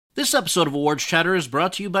This episode of Awards Chatter is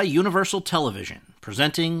brought to you by Universal Television,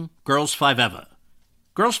 presenting Girls 5 Eva.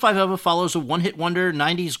 Girls 5 Eva follows a one-hit wonder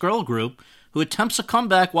 90s girl group who attempts a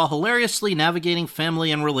comeback while hilariously navigating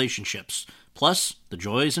family and relationships, plus the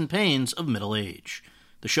joys and pains of middle age.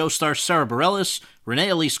 The show stars Sarah Bareilles, Renee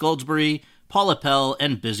Elise Goldsberry, Paula Pell,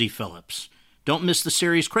 and Busy Phillips. Don't miss the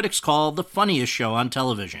series critics call the funniest show on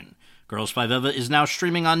television. Girls 5 Eva is now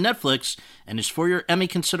streaming on Netflix and is for your Emmy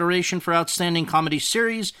consideration for Outstanding Comedy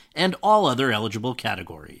Series and all other eligible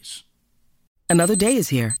categories. Another day is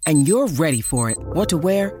here, and you're ready for it. What to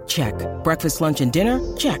wear? Check. Breakfast, lunch, and dinner?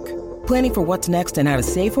 Check. Planning for what's next and how to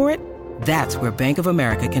save for it? That's where Bank of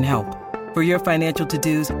America can help. For your financial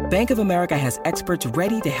to-dos, Bank of America has experts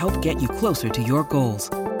ready to help get you closer to your goals.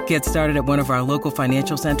 Get started at one of our local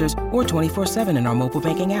financial centers or 24/7 in our mobile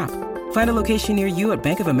banking app. Find a location near you at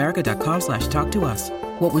bankofamerica.com/talktous.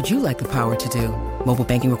 What would you like the power to do? Mobile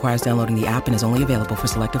banking requires downloading the app and is only available for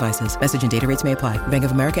select devices. Message and data rates may apply. Bank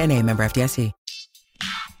of America N.A., member FDIC.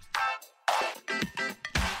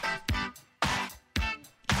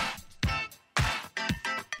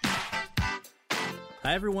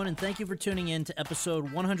 Hi, everyone, and thank you for tuning in to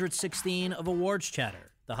episode 116 of Awards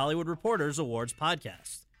Chatter, the Hollywood Reporter's awards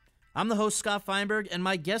podcast. I'm the host, Scott Feinberg, and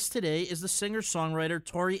my guest today is the singer-songwriter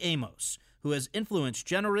Tori Amos, who has influenced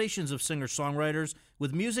generations of singer-songwriters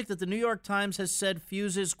with music that the New York Times has said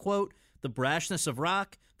fuses, quote, the brashness of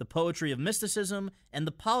rock, the poetry of mysticism, and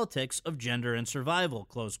the politics of gender and survival,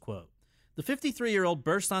 close quote. The 53-year-old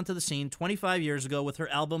burst onto the scene 25 years ago with her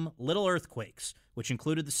album Little Earthquakes, which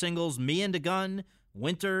included the singles Me and a Gun,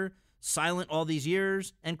 Winter, Silent All These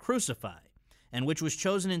Years, and Crucify, and which was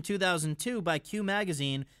chosen in 2002 by Q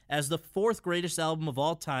Magazine as the fourth greatest album of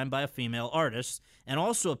all time by a female artist, and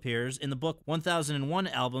also appears in the book 1001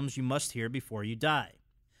 Albums You Must Hear Before You Die.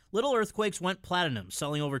 Little Earthquakes went platinum,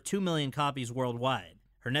 selling over 2 million copies worldwide.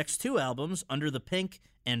 Her next two albums, Under the Pink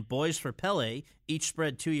and Boys for Pele, each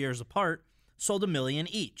spread 2 years apart, sold 1 million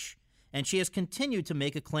each, and she has continued to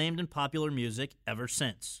make acclaimed and popular music ever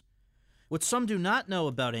since. What some do not know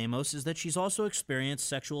about Amos is that she's also experienced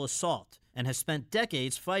sexual assault and has spent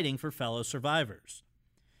decades fighting for fellow survivors.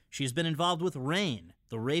 She's been involved with RAINN,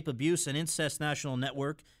 the Rape, Abuse, and Incest National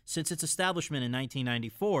Network, since its establishment in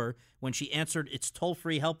 1994, when she answered its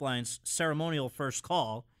toll-free helpline's ceremonial first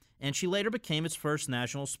call, and she later became its first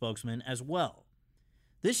national spokesman as well.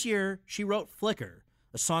 This year, she wrote Flicker,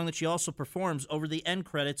 a song that she also performs over the end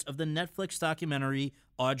credits of the Netflix documentary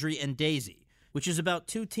Audrie and Daisy, which is about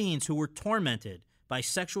two teens who were tormented by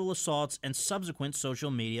sexual assaults and subsequent social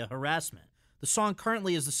media harassment. The song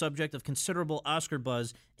currently is the subject of considerable Oscar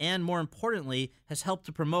buzz and, more importantly, has helped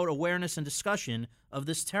to promote awareness and discussion of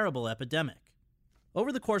this terrible epidemic.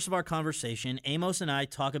 Over the course of our conversation, Amos and I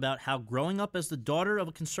talk about how growing up as the daughter of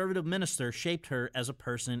a conservative minister shaped her as a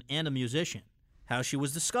person and a musician, how she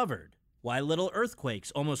was discovered, why Little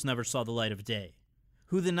Earthquakes almost never saw the light of day,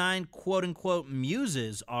 who the 9 quote-unquote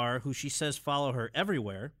muses are who she says follow her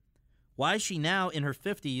everywhere, why she now, in her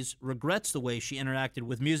 50s, regrets the way she interacted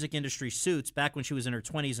with music industry suits back when she was in her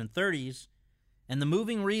 20s and 30s, and the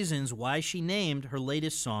moving reasons why she named her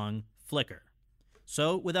latest song Flicker.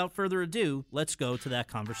 So, without further ado, let's go to that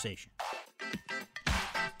conversation.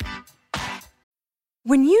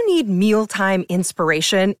 When you need mealtime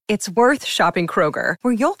inspiration, it's worth shopping Kroger,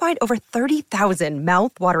 where you'll find over 30,000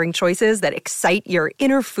 mouth-watering choices that excite your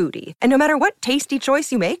inner foodie. And no matter what tasty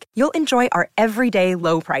choice you make, you'll enjoy our everyday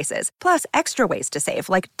low prices, plus extra ways to save,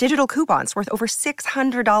 like digital coupons worth over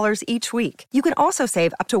 $600 each week. You can also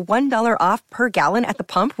save up to $1 off per gallon at the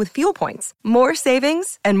pump with fuel points. More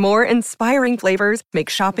savings and more inspiring flavors make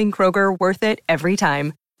shopping Kroger worth it every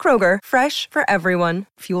time. Kroger, fresh for everyone.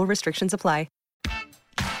 Fuel restrictions apply.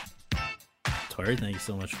 Tori, thank you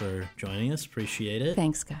so much for joining us. Appreciate it.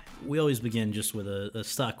 Thanks, Scott. We always begin just with a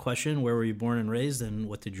stock question. Where were you born and raised, and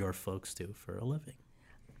what did your folks do for a living?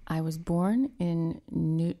 I was born in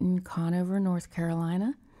Newton, Conover, North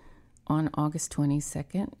Carolina on August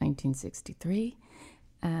 22nd, 1963.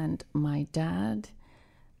 And my dad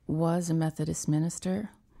was a Methodist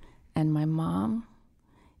minister, and my mom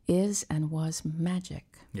is and was magic.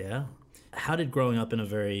 Yeah. How did growing up in a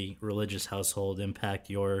very religious household impact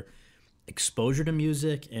your exposure to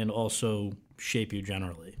music and also shape you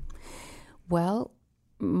generally? Well,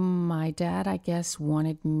 my dad, I guess,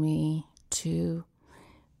 wanted me to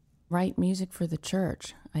write music for the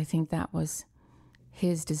church. I think that was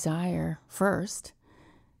his desire first.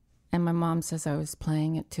 And my mom says I was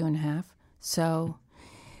playing at 2.5. So...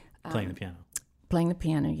 Playing the piano. Playing the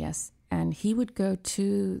piano, yes. And he would go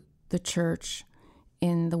to the church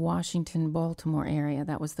in the Washington, Baltimore area.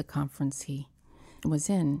 That was the conference he was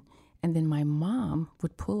in. And then my mom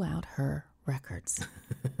would pull out her records.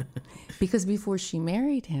 Because before she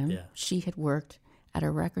married him, she had worked at a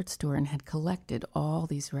record store and had collected all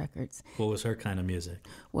these records. What was her kind of music?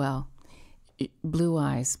 Well, Blue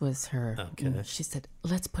Eyes was her. Okay. She said,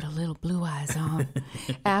 let's put a little Blue Eyes on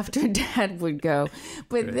after Dad would go.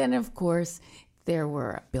 But then, of course, there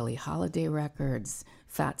were Billie Holiday records,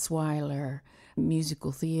 Fats Wyler,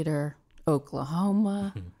 musical theater,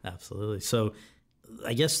 Oklahoma. Absolutely. So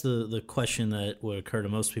I guess the question that would occur to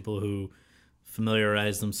most people who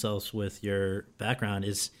familiarize themselves with your background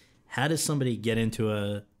is, how does somebody get into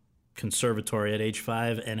a conservatory at age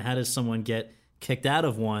 5, and how does someone get kicked out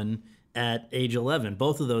of one at age 11?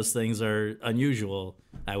 Both of those things are unusual,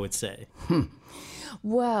 I would say.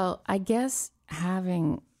 Well, I guess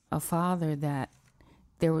having a father that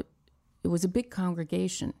it was a big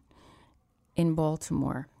congregation in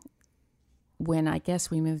Baltimore. When I guess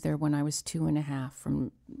we moved there when I was 2.5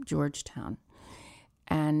 from Georgetown.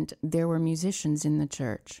 And there were musicians in the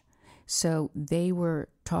church. So they were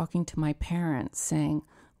talking to my parents saying,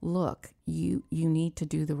 look, you need to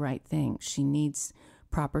do the right thing. She needs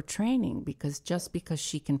proper training, because just because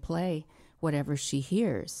she can play whatever she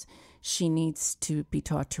hears, she needs to be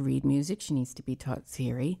taught to read music, she needs to be taught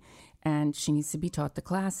theory, and she needs to be taught the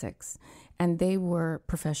classics. And they were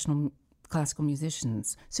professional classical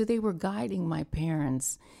musicians. So they were guiding my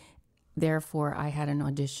parents. Therefore, I had an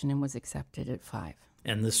audition and was accepted at 5.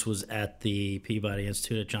 And this was at the Peabody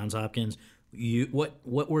Institute at Johns Hopkins. What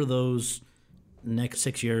were those next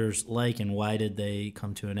 6 years like, and why did they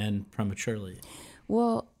come to an end prematurely?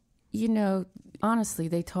 Well, honestly,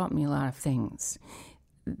 they taught me a lot of things.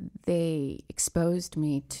 They exposed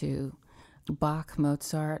me to Bach,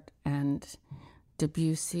 Mozart, and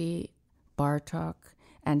Debussy, Bartók,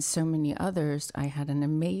 and so many others. I had an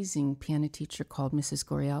amazing piano teacher called Mrs.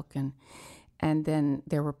 Gorielkin. And then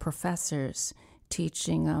there were professors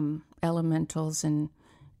teaching elementals and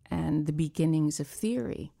the beginnings of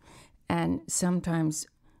theory. And sometimes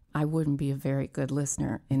I wouldn't be a very good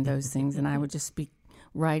listener in those things, and I would just be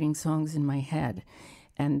writing songs in my head.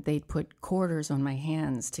 And they'd put quarters on my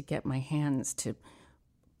hands to get my hands to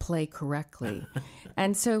play correctly.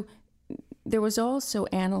 And so there was also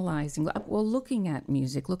analyzing, looking at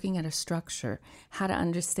music, looking at a structure, how to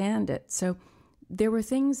understand it. So there were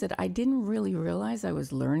things that I didn't really realize I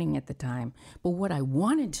was learning at the time. But what I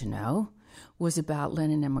wanted to know was about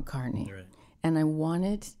Lennon and McCartney. Right. And I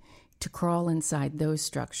wanted to crawl inside those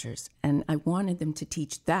structures. And I wanted them to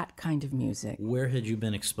teach that kind of music. Where had you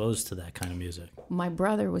been exposed to that kind of music? My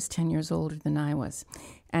brother was 10 years older than I was.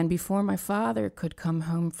 And before my father could come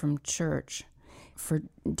home from church for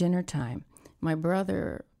dinner time, my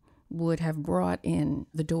brother would have brought in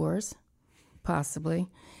the Doors, possibly,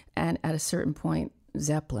 and at a certain point,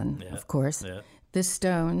 Zeppelin, of course, the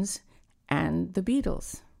Stones, and the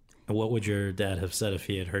Beatles. And what would your dad have said if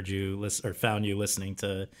he had heard you or found you listening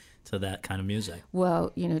to that kind of music?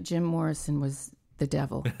 Well, Jim Morrison was the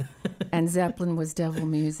devil, and Zeppelin was devil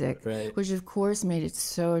music, right. Which of course made it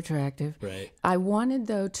so attractive. Right. I wanted,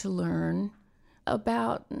 though, to learn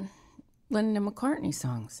about Lennon and McCartney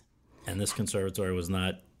songs. And this conservatory was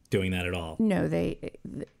not doing that at all? No,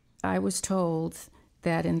 I was told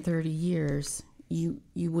that in 30 years, you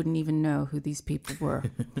wouldn't even know who these people were.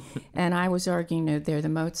 And I was arguing, they're the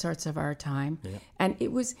Mozarts of our time. Yeah. And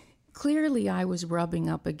it was clearly I was rubbing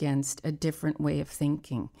up against a different way of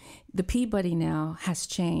thinking. The Peabody now has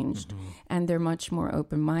changed, and they're much more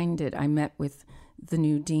open-minded. I met with the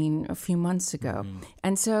new dean a few months ago.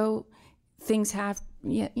 And so things have,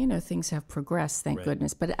 things have progressed, thank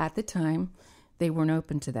goodness. But at the time, they weren't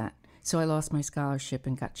open to that. So I lost my scholarship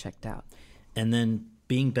and got checked out. And then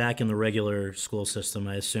being back in the regular school system,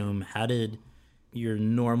 I assume, how did your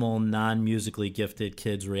normal, non-musically gifted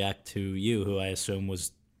kids react to you, who I assume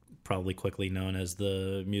was probably quickly known as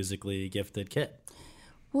the musically gifted kid?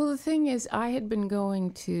 Well, the thing is, I had been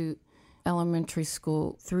going to elementary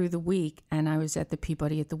school through the week, and I was at the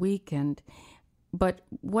Peabody at the weekend. But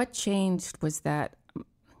what changed was that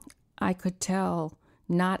I could tell,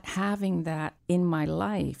 not having that in my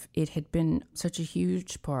life, it had been such a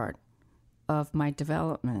huge part of my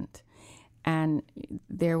development. And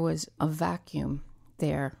there was a vacuum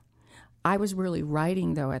there. I was really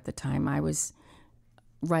writing, though, at the time. I was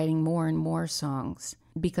writing more and more songs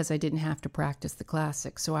because I didn't have to practice the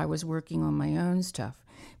classics. So I was working on my own stuff.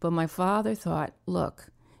 But my father thought, look,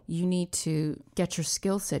 you need to get your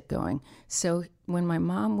skill set going. So when my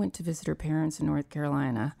mom went to visit her parents in North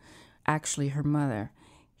Carolina, actually her mother,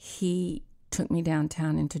 he took me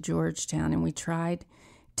downtown into Georgetown, and we tried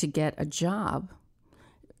to get a job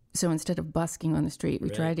So instead of busking on the street, we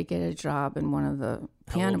tried to get a job in one of the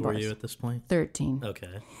piano bars. How old were you at this point? 13.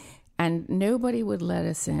 Okay. And nobody would let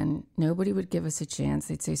us in. Nobody would give us a chance.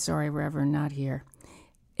 They'd say, sorry, Reverend, not here.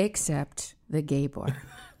 Except the gay bar.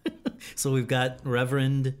 So we've got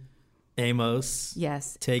Reverend Amos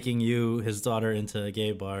taking his daughter, into a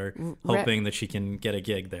gay bar, hoping that she can get a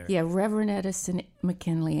gig there. Yeah, Reverend Edison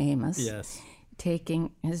McKinley Amos. Yes.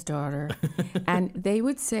 Taking his daughter. And they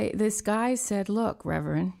would say, this guy said, look,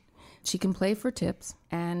 Reverend, she can play for tips,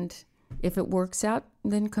 and if it works out,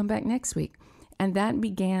 then come back next week. And that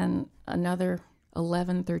began another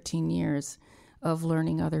 11, 13 years of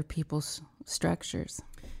learning other people's structures.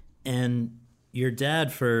 And your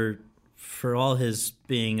dad, for all his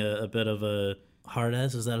being a bit of a hard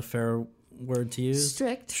ass, is that a fair word to use?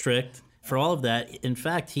 Strict. For all of that, in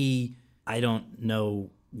fact, I don't know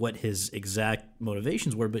what his exact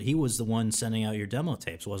motivations were, but he was the one sending out your demo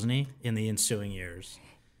tapes, wasn't he, in the ensuing years?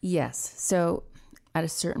 Yes. So at a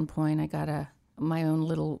certain point, I got my own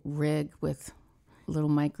little rig with a little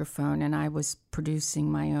microphone, and I was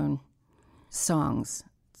producing my own songs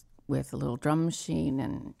with a little drum machine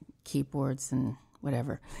and keyboards and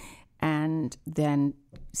whatever. And then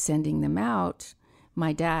sending them out,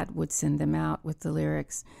 my dad would send them out with the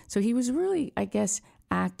lyrics. So he was really, I guess,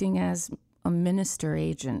 acting as a minister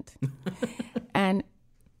agent. And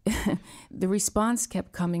the response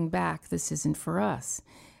kept coming back, this isn't for us.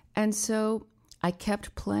 And so I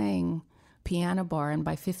kept playing piano bar, and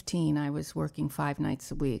by 15, I was working 5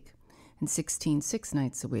 nights a week, and 16, 6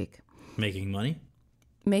 nights a week. Making money?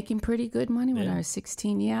 Making pretty good money when I was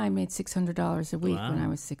 16. Yeah, I made $600 a week when I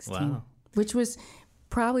was 16, which was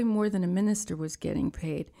probably more than a minister was getting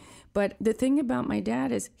paid. But the thing about my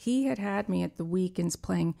dad is he had me at the weekends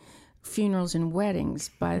playing funerals and weddings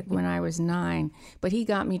when I was 9, but he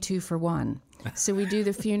got me 2 for 1. So we do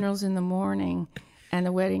the funerals in the morning and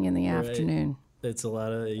the wedding in the afternoon. It's a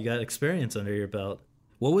lot of, you got experience under your belt.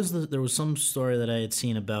 There was some story that I had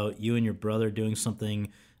seen about you and your brother doing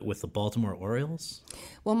something with the Baltimore Orioles?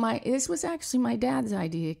 Well, this was actually my dad's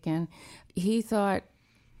idea again. He thought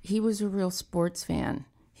he was a real sports fan.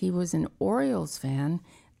 He was an Orioles fan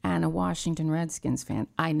and a Washington Redskins fan.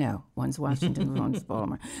 I know, one's Washington, one's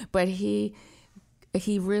Baltimore. But he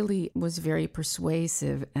really was very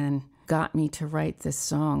persuasive and got me to write this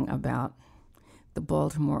song about the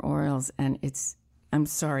Baltimore Orioles. And I'm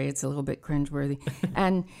sorry, it's a little bit cringeworthy.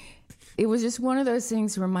 And it was just one of those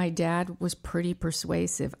things where my dad was pretty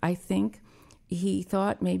persuasive. I think he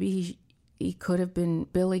thought maybe he could have been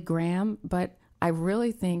Billy Graham, but I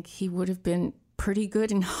really think he would have been pretty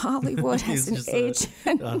good in Hollywood as an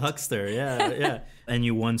agent. A huckster, yeah. And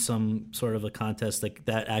you won some sort of a contest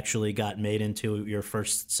that actually got made into your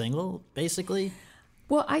first single, basically?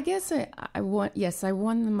 Well, I guess I won. Yes, I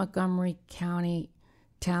won the Montgomery County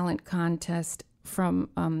Talent Contest from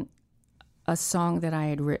a song that I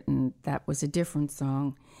had written that was a different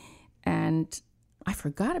song. And I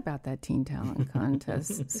forgot about that Teen Talent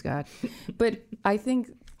Contest, Scott. But I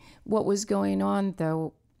think what was going on,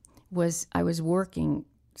 though, was I was working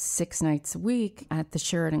 6 nights a week at the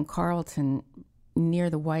Sheraton Carlton near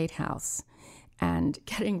the White House and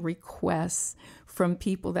getting requests from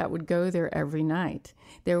people that would go there every night.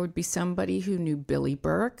 There would be somebody who knew Billy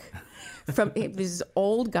Burke, from this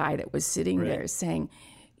old guy that was sitting there saying,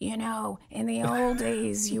 you know, in the old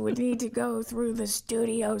days, you would need to go through the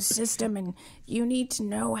studio system and you need to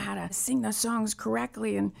know how to sing the songs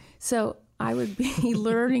correctly. And so I would be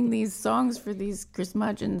learning these songs for these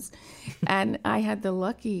curmudgeons. And I had the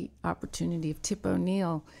lucky opportunity of Tip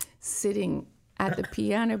O'Neill sitting at the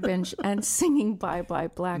piano bench and singing Bye Bye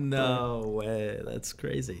Blackbird. No way. That's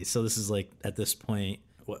crazy. So this is like, at this point,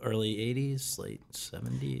 early 80s, late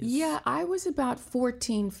 70s? Yeah, I was about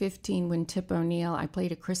 14, 15 when Tip O'Neill, I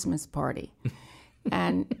played a Christmas party.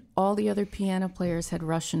 And all the other piano players had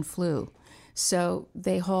Russian flu. So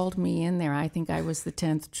they hauled me in there. I think I was the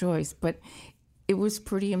 10th choice. But it was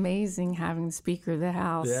pretty amazing having the Speaker of the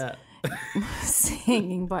House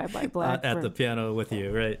singing Bye Bye Blackbird. At the piano with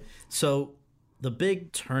you, right. So the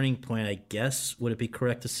big turning point, I guess, would it be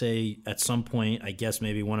correct to say at some point, I guess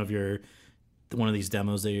maybe one of these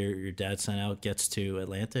demos that your dad sent out gets to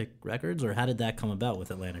Atlantic Records? Or how did that come about with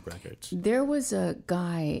Atlantic Records? There was a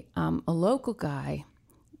guy, a local guy,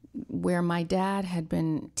 where my dad had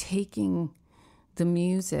been taking the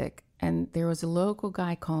music, and there was a local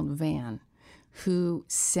guy called Van who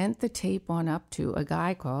sent the tape on up to a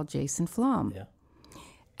guy called Jason Flom. Yeah.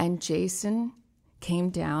 And Jason came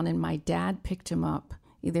down, and my dad picked him up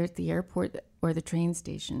either at the airport or the train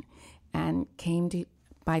station and came to...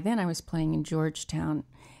 By then I was playing in Georgetown.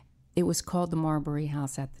 It was called the Marbury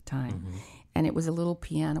House at the time. Mm-hmm. And it was a little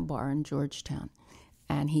piano bar in Georgetown.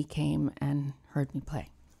 And he came and heard me play.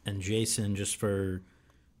 And Jason, just for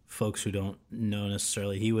folks who don't know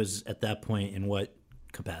necessarily, he was at that point in what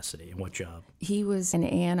capacity and what job? He was an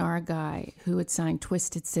A&R guy who had signed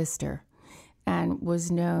Twisted Sister and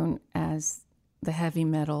was known as the heavy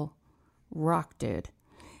metal rock dude.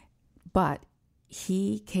 But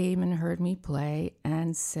he came and heard me play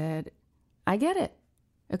and said, I get it.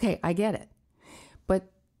 Okay, I get it.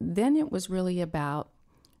 But then it was really about,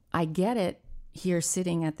 I get it here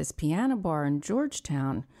sitting at this piano bar in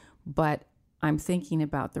Georgetown, but I'm thinking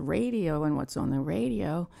about the radio and what's on the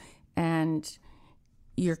radio, and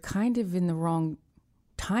you're kind of in the wrong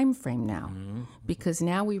time frame now, because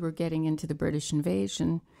now we were getting into the British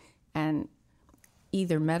invasion and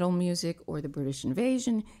either metal music or the British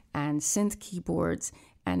invasion and synth keyboards,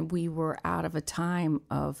 and we were out of a time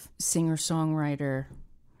of singer-songwriter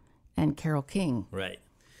and Carole King. Right.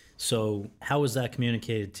 So how was that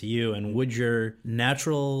communicated to you? And would your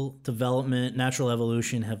natural development, natural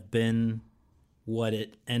evolution have been what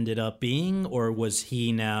it ended up being? Or was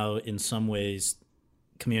he now in some ways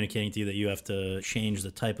communicating to you that you have to change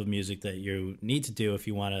the type of music that you need to do if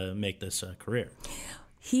you want to make this a career?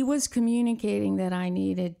 He was communicating that I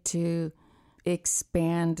needed to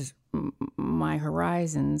expand my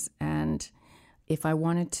horizons, and if I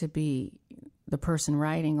wanted to be the person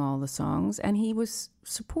writing all the songs, and he was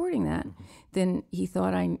supporting that, then he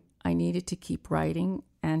thought I needed to keep writing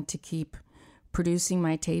and to keep producing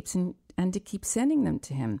my tapes and to keep sending them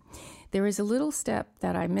to him. There is a little step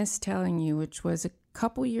that I missed telling you, which was a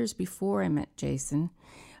couple years before I met Jason.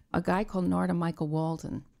 A guy called Narda Michael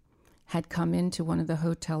Walden had come into one of the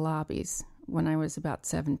hotel lobbies when I was about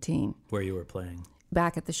 17. Where you were playing?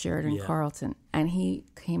 Back at the Sheraton Carlton. And he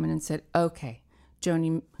came in and said, okay,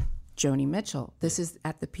 Joni Mitchell, this is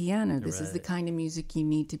at the piano. This is the kind of music you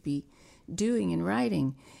need to be doing and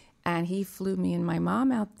writing. And he flew me and my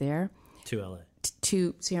mom out there. To L.A.?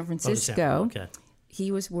 To San Francisco. Okay.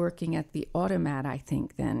 He was working at the Automat, I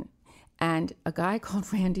think, then. And a guy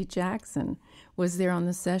called Randy Jackson was there on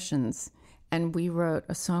the sessions. And we wrote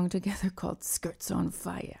a song together called Skirts on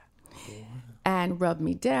Fire. And Rub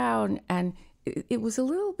Me Down. And it was a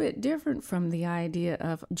little bit different from the idea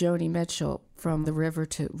of Joni Mitchell, From the River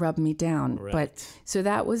to Rub Me Down. Right. But so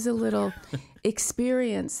that was a little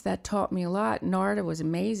experience that taught me a lot. Narda was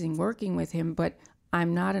amazing working with him, but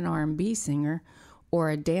I'm not an R&B singer or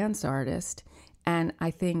a dance artist. And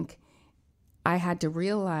I think I had to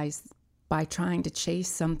realize by trying to chase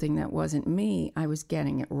something that wasn't me, I was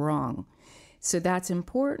getting it wrong. So that's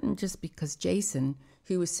important, just because Jason,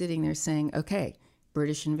 who was sitting there saying, okay,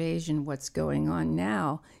 British invasion, what's going on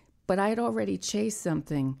now? But I had already chased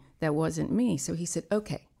something that wasn't me. So he said,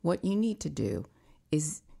 okay, what you need to do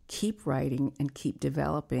is keep writing and keep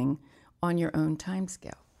developing on your own time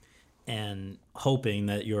scale. And hoping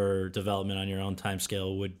that your development on your own time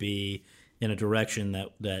scale would be in a direction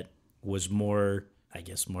that was more, I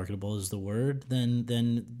guess, marketable is the word, than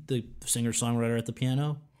the singer-songwriter at the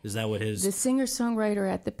piano? Is that what his... The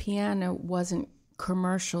singer-songwriter at the piano wasn't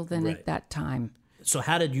commercial then at that time. So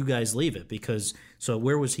how did you guys leave it? Because, so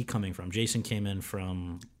where was he coming from? Jason came in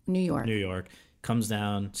from... New York. Comes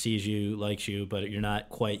down, sees you, likes you, but you're not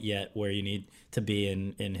quite yet where you need to be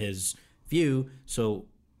in his view. So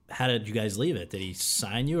how did you guys leave it? Did he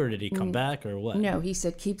sign you, or did he come back, or what? No, he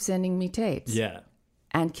said, keep sending me tapes. Yeah.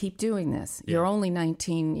 And keep doing this. Yeah. You're only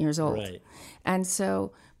 19 years old. Right. And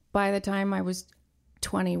so by the time I was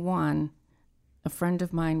 21, a friend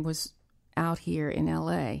of mine was out here in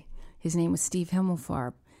L.A. His name was Steve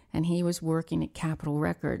Himmelfarb, and he was working at Capitol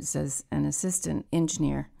Records as an assistant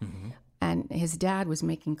engineer. Mm-hmm. And his dad was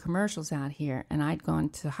making commercials out here, and I'd gone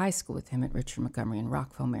to high school with him at Richard Montgomery in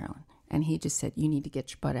Rockville, Maryland. And he just said, you need to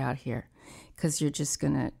get your butt out here because you're just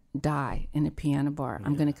going to die in a piano bar. Yeah.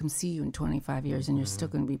 I'm going to come see you in 25 years, and you're still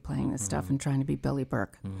going to be playing this stuff and trying to be Billy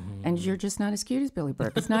Burke. Mm-hmm. And you're just not as cute as Billy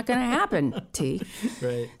Burke. It's not going to happen, T.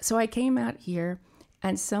 Right. So I came out here,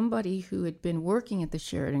 and somebody who had been working at the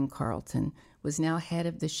Sheraton Carlton was now head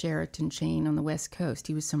of the Sheraton chain on the West Coast.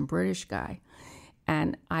 He was some British guy.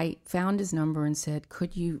 And I found his number and said,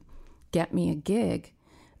 could you get me a gig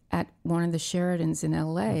at one of the Sheratons in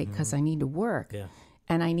L.A. because I need to work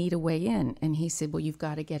and I need a way in? And he said, well, you've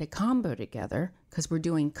got to get a combo together because we're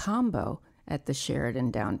doing combo at the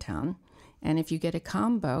Sheraton downtown. And if you get a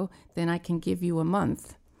combo, then I can give you a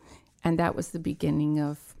month. And that was the beginning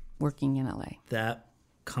of working in L.A. That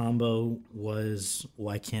combo was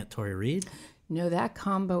Why Can't Tori Read? No, that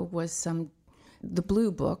combo was the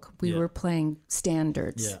Blue Book. We were playing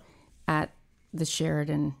standards at the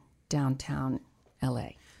Sheraton downtown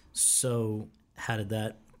L.A. So how did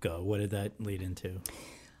that go? What did that lead into?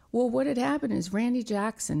 Well, what had happened is Randy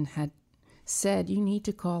Jackson had said, you need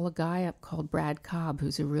to call a guy up called Brad Cobb,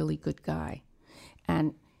 who's a really good guy,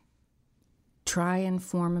 and try and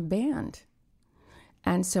form a band.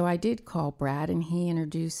 And so I did call Brad, and he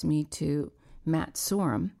introduced me to Matt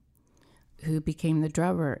Sorum, who became the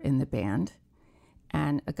drummer in the band,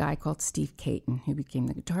 and a guy called Steve Caton, who became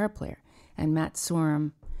the guitar player. And Matt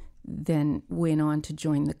Sorum then went on to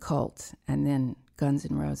join the Cult and then Guns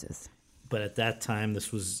N' Roses. But at that time,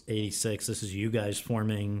 this was 86. This is you guys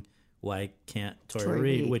forming Why Can't Tori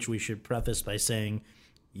Read, which we should preface by saying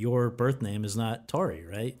your birth name is not Tori,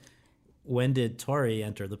 right? When did Tori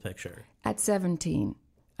enter the picture? At 17.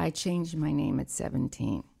 I changed my name at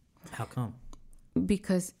 17. How come?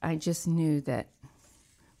 Because I just knew that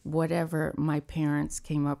whatever my parents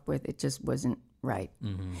came up with, it just wasn't right.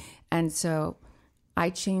 Mm-hmm. And so I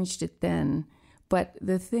changed it then. But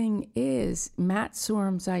the thing is, Matt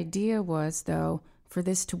Sorum's idea was, though, for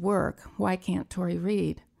this to work, why can't Tori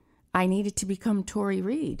Read? I needed to become Tori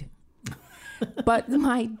Read. But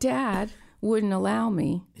my dad wouldn't allow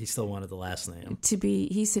me. He still wanted the last name. To be,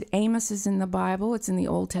 he said, Amos is in the Bible. It's in the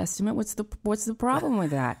Old Testament. What's the problem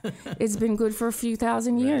with that? It's been good for a few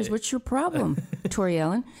thousand years. Right. What's your problem, Tori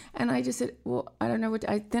Ellen? And I just said, well, I don't know what.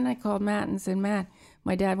 Then I called Matt and said, Matt,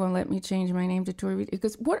 my dad won't let me change my name to Tori Read. He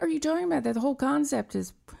goes, what are you talking about? That the whole concept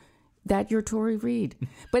is that you're Tori Read.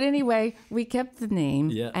 But anyway, we kept the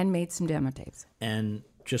name and made some demo tapes. And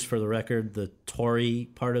just for the record, the Tori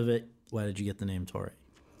part of it, why did you get the name Tori?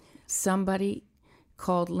 Somebody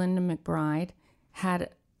called Linda McBride had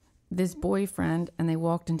this boyfriend, and they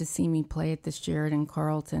walked in to see me play at the Sheraton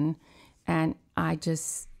Carlton, and I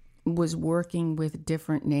just was working with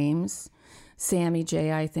different names. Sammy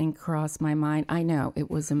J, I think, crossed my mind. I know, it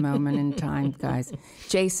was a moment in time, guys.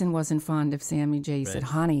 Jason wasn't fond of Sammy J. He said,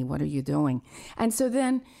 honey, what are you doing? And so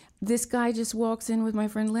then this guy just walks in with my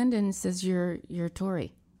friend Linda and says, you're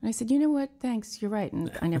Tori. And I said, you know what? Thanks, you're right. And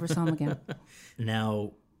I never saw him again.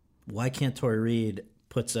 Now, Why Can't Tori Read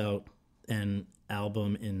puts out an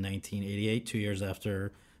album in 1988, 2 years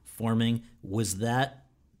after forming. Was that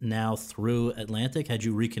now through Atlantic? Had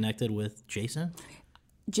you reconnected with Jason?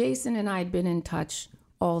 Jason and I had been in touch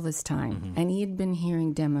all this time, and he had been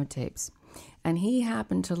hearing demo tapes. And he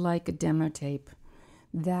happened to like a demo tape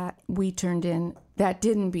that we turned in that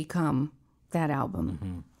didn't become that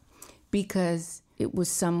album because it was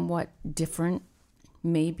somewhat different,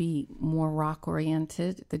 maybe more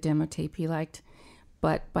rock-oriented, the demo tape he liked.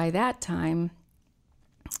 But by that time,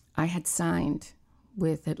 I had signed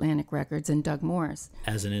with Atlantic Records and Doug Morris.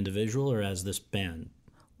 As an individual or as this band?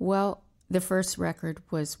 Well, the first record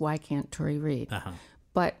was Why Can't Tori Read?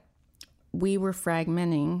 But we were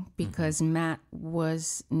fragmenting because Matt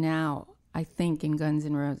was now, I think, in Guns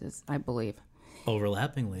N' Roses, I believe.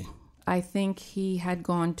 Overlappingly. I think he had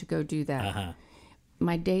gone to go do that.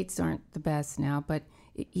 My dates aren't the best now, but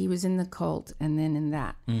he was in the Cult and then in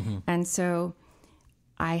that. And so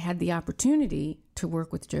I had the opportunity to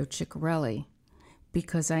work with Joe Ciccarelli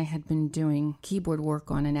because I had been doing keyboard work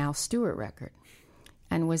on an Al Stewart record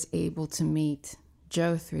and was able to meet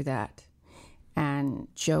Joe through that. And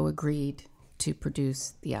Joe agreed to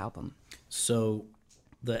produce the album. So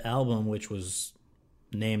the album, which was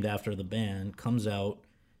named after the band, comes out.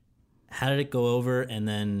 How did it go over? And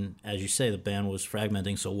then, as you say, the band was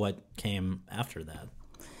fragmenting. So what came after that?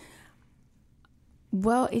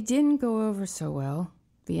 Well, it didn't go over so well,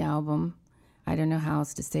 the album. I don't know how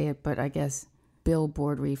else to say it, but I guess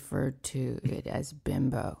Billboard referred to it as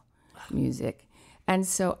bimbo music. And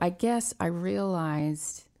so I guess I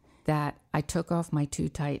realized that I took off my too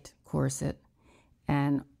tight corset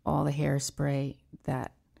and all the hairspray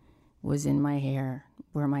that was in my hair,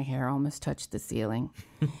 where my hair almost touched the ceiling.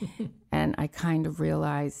 And I kind of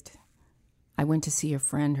realized, I went to see a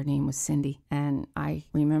friend, her name was Cindy, and I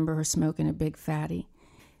remember her smoking a big fatty,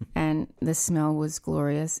 and the smell was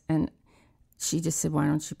glorious. And she just said, why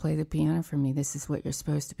don't you play the piano for me? This is what you're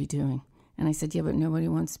supposed to be doing. And I said, yeah, but nobody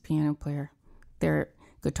wants a piano player. Their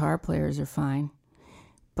guitar players are fine,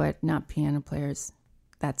 but not piano players.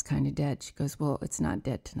 That's kind of dead. She goes, well, it's not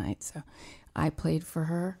dead tonight. So I played for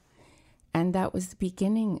her. And that was the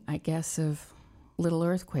beginning, I guess, of Little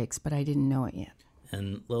Earthquakes, but I didn't know it yet.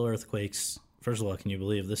 And Little Earthquakes, first of all, can you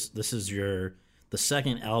believe this? This is the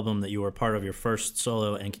second album that you were part of, your first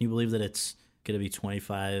solo, and can you believe that it's going to be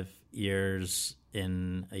 25 years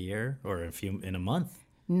in a year or in a month?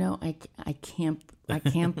 No, I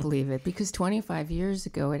can't believe it, because 25 years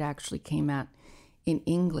ago it actually came out in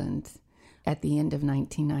England at the end of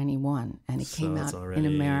 1991, and it came out in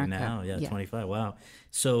America. Now, yeah, 25. Wow.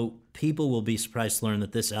 So people will be surprised to learn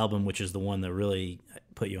that this album, which is the one that really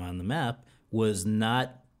put you on the map, was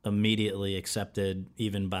not immediately accepted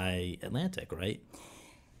even by Atlantic, right?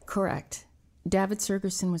 Correct. David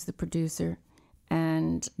Sergerson was the producer,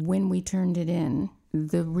 and when we turned it in,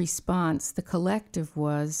 the response, the collective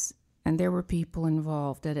was, and there were people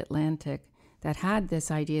involved at Atlantic that had this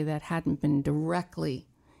idea that hadn't been directly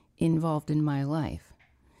involved in my life.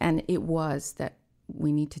 And it was that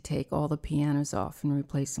we need to take all the pianos off and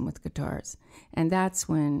replace them with guitars. And that's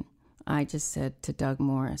when I just said to Doug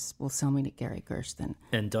Morris, well, sell me to Gary Gersh then.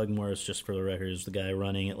 And Doug Morris, just for the record, is the guy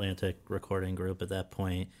running Atlantic Recording Group at that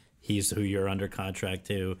point. He's who you're under contract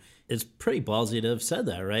to. It's pretty ballsy to have said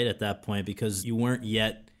that, right, at that point, because you weren't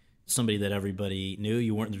yet somebody that everybody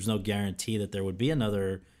knew. There's no guarantee that there would be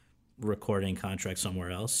another recording contract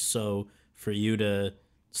somewhere else. So for you to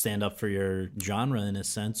stand up for your genre, in a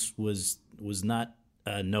sense, was not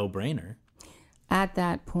a no-brainer. At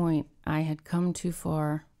that point, I had come too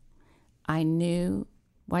far. I knew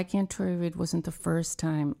Why Can't Tori Read wasn't the first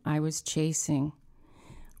time I was chasing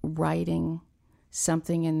writing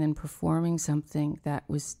something and then performing something that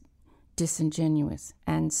was disingenuous.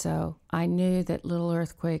 And so I knew that Little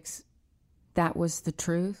Earthquakes, that was the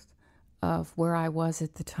truth of where I was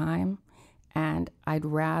at the time. And I'd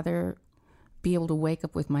rather be able to wake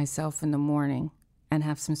up with myself in the morning and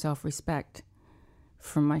have some self-respect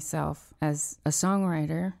for myself as a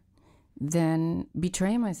songwriter than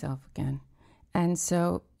betray myself again. And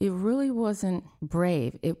so it really wasn't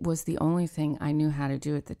brave. It was the only thing I knew how to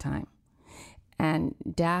do at the time. And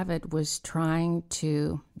David was trying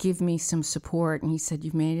to give me some support, and he said,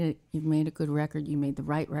 you've made a good record. You made the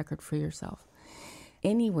right record for yourself.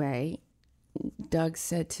 Anyway, Doug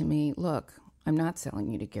said to me, look, I'm not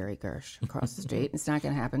selling you to Gary Gersh across the street. It's not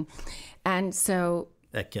going to happen. And so...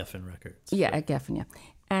 At Geffen Records. Yeah, at Geffen, yeah.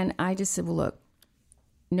 And I just said, well, look,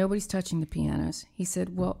 nobody's touching the pianos. He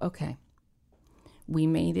said, well, okay. We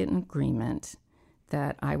made an agreement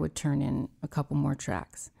that I would turn in a couple more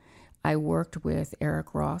tracks. I worked with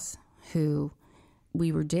Eric Ross, who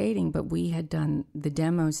we were dating, but we had done the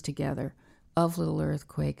demos together of Little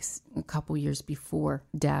Earthquakes a couple years before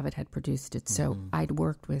David had produced it. So I'd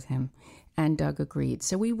worked with him, and Doug agreed.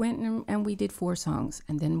 So we went and we did 4 songs.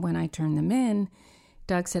 And then when I turned them in,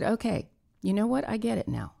 Doug said, okay, you know what? I get it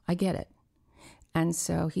now. I get it. And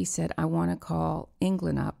so he said, I want to call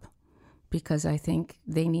England up because I think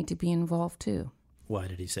they need to be involved too. Why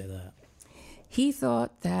did he say that? He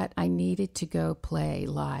thought that I needed to go play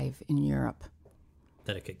live in Europe.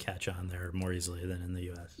 That it could catch on there more easily than in the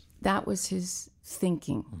U.S. That was his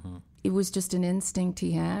thinking. Mm-hmm. It was just an instinct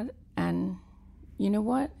he had, and you know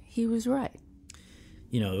what? He was right.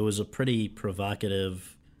 You know, it was a pretty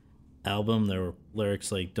provocative album. There were lyrics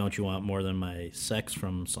like, don't you want more than my sex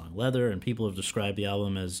from song Leather, and people have described the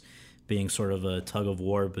album as being sort of a tug of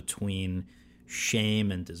war between shame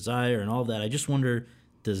and desire and all of that. I just wonder,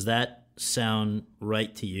 does that sound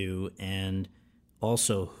right to you? And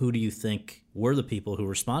also, who do you think were the people who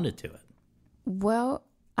responded to it? Well,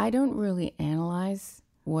 I don't really analyze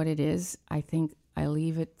what it is. I think I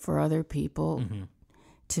leave it for other people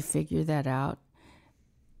to figure that out.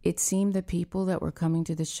 It seemed the people that were coming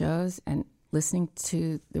to the shows and listening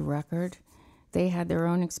to the record, they had their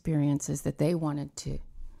own experiences that they wanted to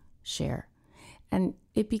share. And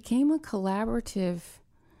it became a collaborative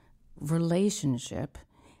relationship.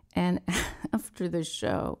 And after the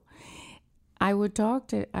show, I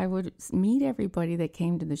would meet everybody that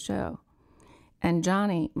came to the show. And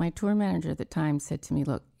Johnny, my tour manager at the time, said to me,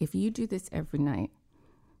 look, if you do this every night,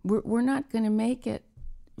 we're not going to make it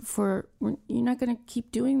you're not going to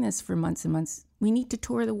keep doing this for months and months. We need to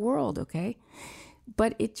tour the world, okay?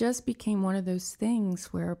 But it just became one of those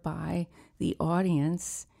things whereby the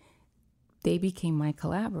audience, they became my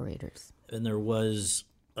collaborators. And there was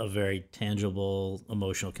a very tangible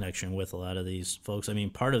emotional connection with a lot of these folks. I mean,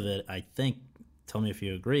 part of it, I think, tell me if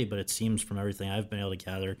you agree, but it seems from everything I've been able to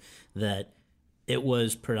gather that it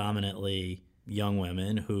was predominantly young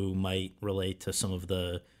women who might relate to some of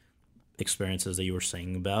the experiences that you were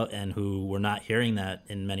singing about and who were not hearing that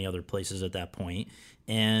in many other places at that point.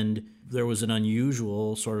 And there was an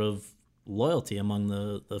unusual sort of loyalty among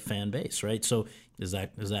the fan base, right? So is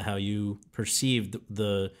that how you perceived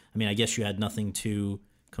I guess you had nothing to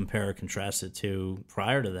compare or contrast it to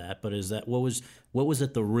prior to that, but is that what was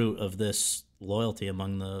at the root of this loyalty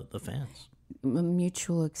among the fans? A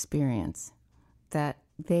mutual experience that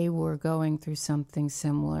they were going through something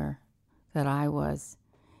similar that I was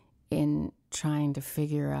in trying to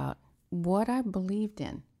figure out what I believed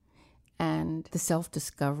in. And the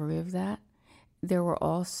self-discovery of that there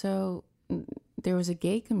was a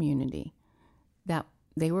gay community that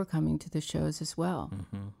they were coming to the shows as well.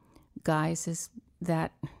 Mm-hmm. Guys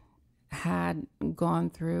that had gone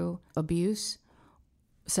through abuse,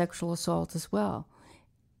 sexual assault as well.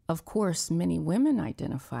 Of course, many women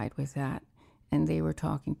identified with that, and they were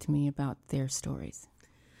talking to me about their stories.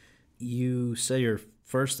 You say your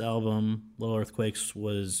first album, Little Earthquakes,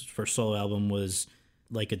 first solo album was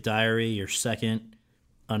like a diary. Your second,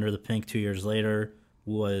 Under the Pink, 2 years later,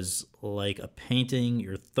 was like a painting.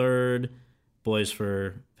 Your third, Boys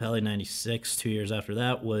for Pele 96, 2 years after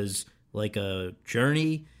that, was like a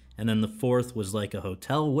journey. And then the fourth was like a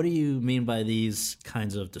hotel. What do you mean by these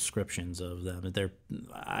kinds of descriptions of them?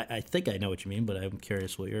 I think I know what you mean, but I'm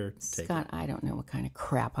curious what you're taking. Scott, I don't know what kind of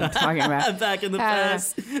crap I'm talking about. Back in the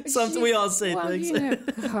past. We all say things. You know,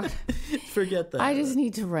 God. Forget that. I just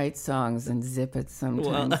need to write songs and zip it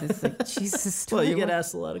sometimes. It's like, Jesus. Well, you get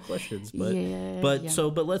asked a lot of questions. But,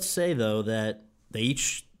 But let's say, though, that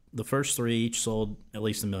the first three each sold at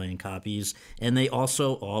least 1 million copies, and they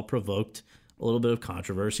also all provoked a little bit of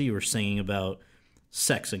controversy. You were singing about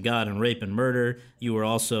sex and God and rape and murder. You were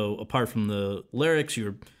also, apart from the lyrics, you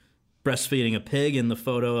were breastfeeding a pig in the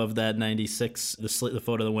photo of that 96, the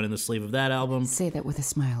photo that went in the sleeve of that album. Say that with a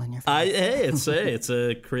smile on your face. It's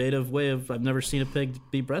a creative way of, I've never seen a pig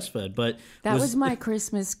be breastfed, but that was my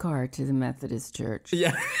Christmas card to the Methodist Church.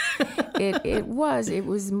 Yeah. It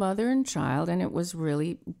was mother and child, and it was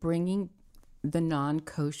really bringing the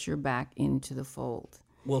non-kosher back into the fold.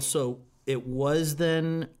 Well, so it was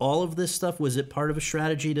then, all of this stuff, was it part of a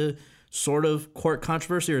strategy to sort of court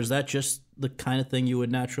controversy, or is that just the kind of thing you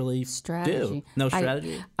would naturally do? No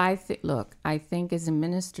strategy? I think as a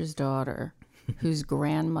minister's daughter whose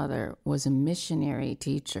grandmother was a missionary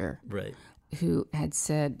teacher, right, who had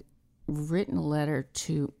written a letter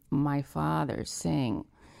to my father saying,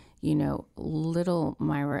 little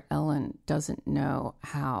Myra Ellen doesn't know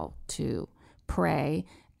how to pray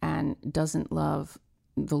and doesn't love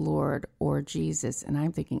the Lord or Jesus. And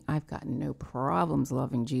I'm thinking, I've got no problems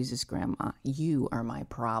loving Jesus, Grandma. You are my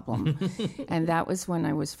problem. And that was when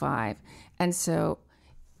I was 5. And so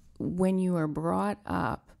when you are brought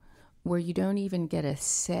up where you don't even get a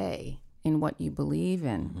say in what you believe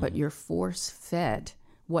in, but you're force-fed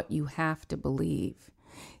what you have to believe,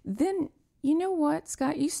 then you know what,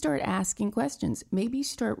 Scott? You start asking questions. Maybe you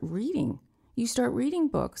start reading. You start reading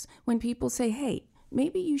books when people say, hey,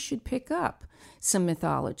 maybe you should pick up some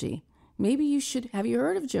mythology. Maybe you should, have you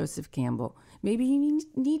heard of Joseph Campbell? Maybe you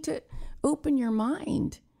need to open your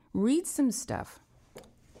mind, read some stuff.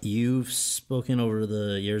 You've spoken over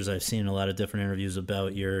the years, I've seen a lot of different interviews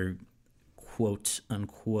about your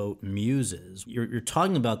quote-unquote muses. You're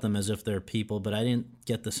talking about them as if they're people, but I didn't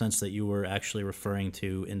get the sense that you were actually referring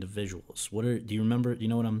to individuals. Do you remember, you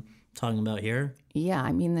know what I'm talking about here? Yeah,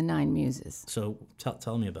 I mean the 9 muses. So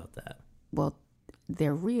tell me about that. Well,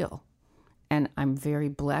 they're real. And I'm very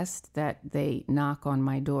blessed that they knock on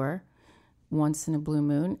my door once in a blue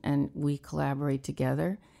moon and we collaborate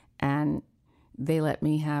together and they let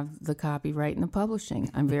me have the copyright and the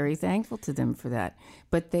publishing. I'm very thankful to them for that.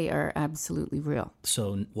 But they are absolutely real.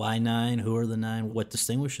 So why 9? Who are the 9? What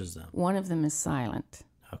distinguishes them? One of them is silent.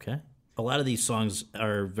 Okay. A lot of these songs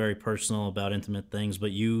are very personal about intimate things,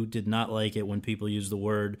 but you did not like it when people use the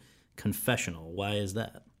word confessional. Why is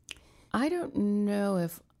that? I don't know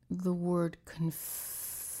if the word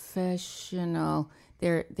confessional,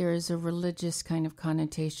 there is a religious kind of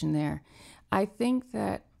connotation there. I think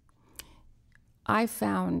that I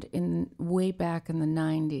found way back in the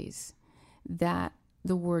 90s that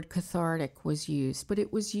the word cathartic was used, but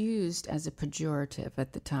it was used as a pejorative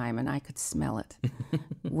at the time, and I could smell it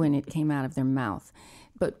when it came out of their mouth.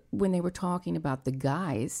 But when they were talking about the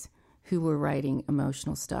guys who were writing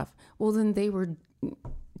emotional stuff, well, then they were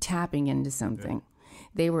tapping into something. Right.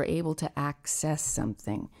 They were able to access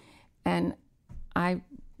something. And I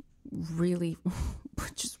really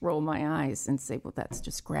just roll my eyes and say, well, that's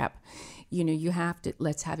just crap. You have to,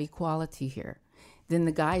 let's have equality here. Then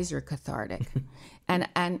the guys are cathartic.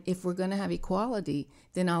 and if we're going to have equality,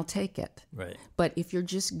 then I'll take it. Right. But if you're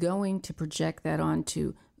just going to project that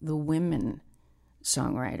onto the women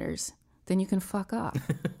songwriters, then you can fuck off.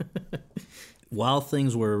 While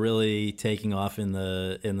things were really taking off in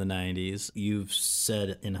the 90s, you've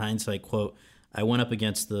said in hindsight, quote, I went up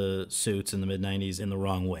against the Suits in the mid-90s in the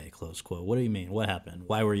wrong way, close quote. What do you mean? What happened?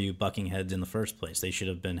 Why were you bucking heads in the first place? They should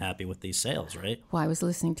have been happy with these sales, right? Well, I was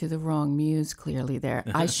listening to the wrong muse clearly there.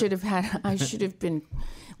 I should have been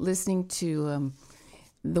listening to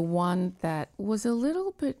the one that was a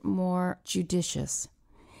little bit more judicious.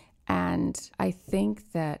 And I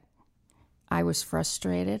think that I was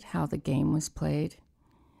frustrated how the game was played.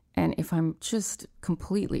 And if I'm just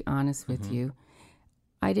completely honest with you,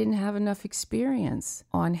 I didn't have enough experience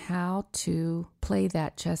on how to play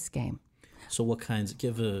that chess game. So what kinds,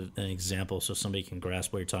 give an example so somebody can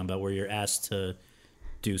grasp what you're talking about, where you're asked to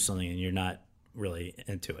do something and you're not really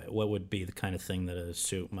into it. What would be the kind of thing that a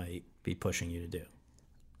suit might be pushing you to do?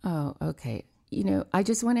 Oh, okay. You know, I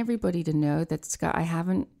just want everybody to know that, Scott, I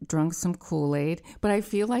haven't drunk some Kool-Aid, but I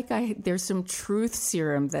feel like there's some truth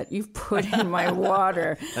serum that you've put in my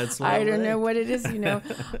water. That's I don't know what it is. You know,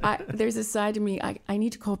 there's a side to me. I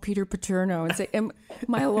need to call Peter Paterno and say,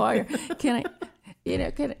 my lawyer, can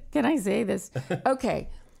I say this? Okay.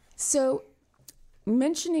 So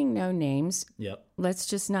mentioning no names. Yep. Let's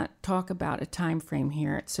just not talk about a time frame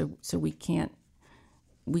here. So we can't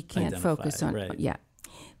focus on, right. Yeah.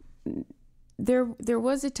 There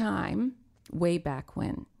was a time way back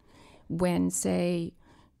when, say,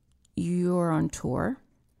 you're on tour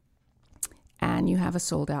and you have a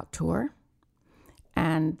sold-out tour,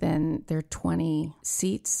 and then there are 20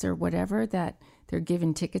 seats or whatever that they're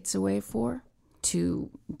giving tickets away for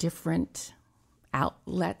to different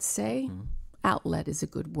outlets, say. Mm-hmm. Outlet is a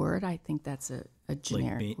good word. I think that's a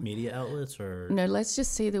generic... Like media outlets or... No, let's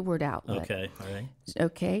just say the word outlet. Okay, all right.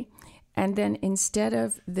 Okay. And then instead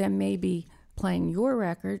of them maybe playing your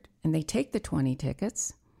record and they take the 20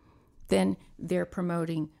 tickets, then they're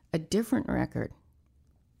promoting a different record.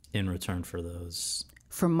 In return for those...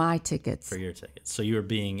 For my tickets. For your tickets. So you were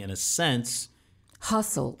being, in a sense...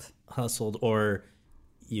 Hustled or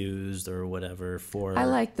used or whatever for... I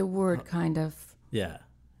like the word kind of... Yeah.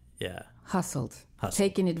 Hustled.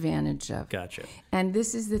 Taken advantage of. Gotcha. And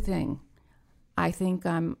this is the thing. I think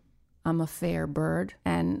I'm a fair bird,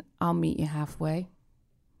 and I'll meet you halfway.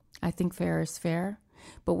 I think fair is fair.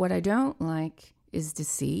 But what I don't like is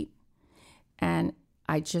deceit. And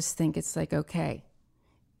I just think it's like, okay,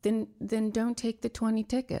 then don't take the 20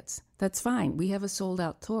 tickets. That's fine. We have a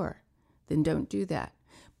sold-out tour. Then don't do that.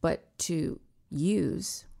 But to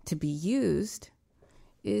be used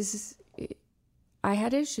is... I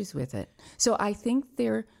had issues with it. So I think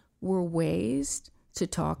there were ways to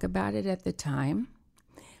talk about it at the time.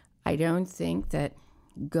 I don't think that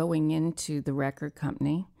going into the record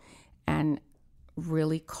company and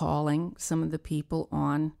really calling some of the people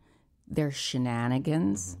on their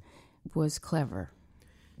shenanigans was clever.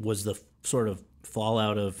 Was the sort of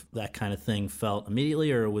fallout of that kind of thing felt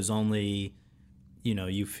immediately, or it was only,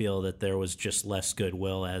 you feel that there was just less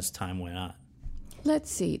goodwill as time went on?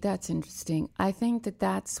 Let's see. That's interesting. I think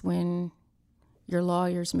that's when your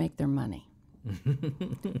lawyers make their money.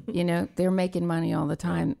 They're making money all the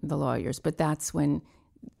time, the lawyers, but that's when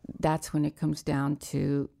it comes down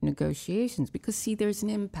to negotiations, because, see, there's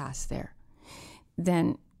an impasse there.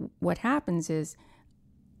 Then what happens is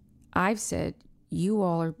I've said, you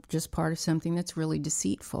all are just part of something that's really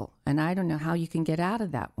deceitful, and I don't know how you can get out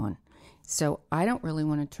of that one. So I don't really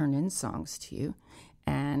want to turn in songs to you,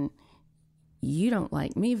 and you don't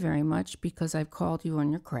like me very much because I've called you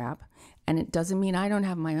on your crap, and it doesn't mean I don't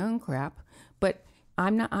have my own crap, but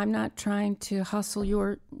I'm not trying to hustle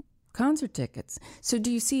your concert tickets. So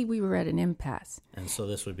do you see, we were at an impasse. And so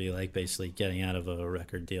this would be like basically getting out of a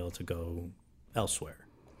record deal to go elsewhere.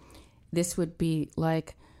 This would be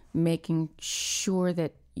like making sure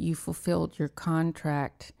that you fulfilled your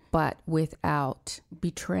contract, but without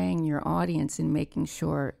betraying your audience and making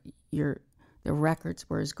sure the records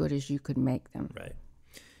were as good as you could make them. Right.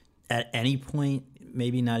 At any point,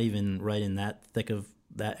 maybe not even right in that thick of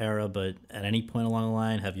that era, but at any point along the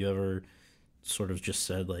line, have you ever sort of just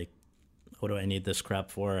said, like, what do I need this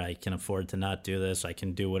crap for? I can afford to not do this. I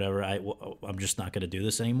can do whatever. I'm just not going to do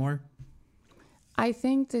this anymore? I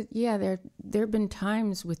think that, yeah, there have been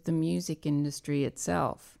times with the music industry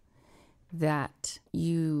itself that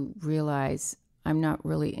you realize I'm not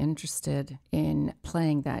really interested in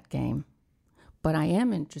playing that game. But I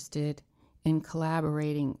am interested in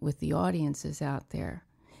collaborating with the audiences out there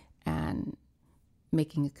and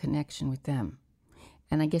making a connection with them.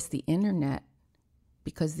 And I guess the internet,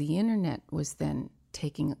 because the internet was then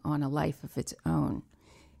taking on a life of its own,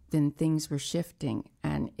 then things were shifting.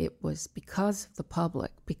 And it was because of the public,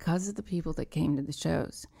 because of the people that came to the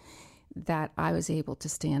shows, that I was able to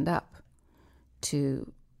stand up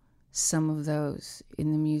to some of those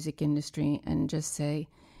in the music industry and just say,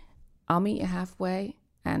 I'll meet you halfway,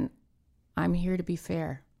 and I'm here to be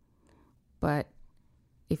fair. But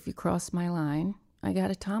if you cross my line, I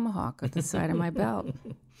got a tomahawk at the side of my belt.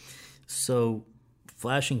 So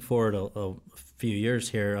flashing forward a few years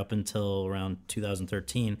here up until around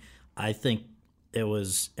 2013, I think it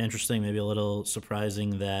was interesting, maybe a little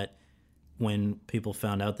surprising, that when people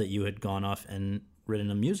found out that you had gone off and written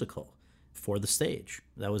a musical for the stage.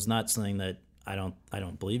 That was not something that I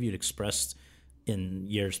don't believe you'd expressed in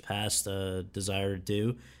years past a desire to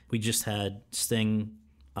do. We just had Sting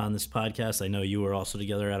on this podcast. I know you were also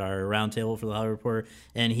together at our roundtable for the Hollywood Reporter,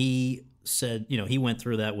 and he said, he went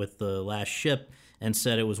through that with The Last Ship and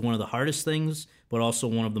said it was one of the hardest things, but also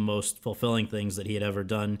one of the most fulfilling things that he had ever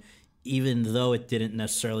done, even though it didn't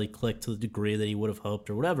necessarily click to the degree that he would have hoped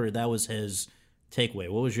or whatever. That was his takeaway.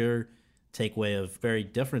 What was your takeaway of very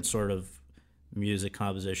different sort of music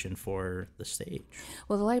composition for the stage?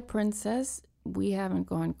 Well, The Light Princess, we haven't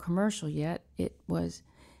gone commercial yet. It was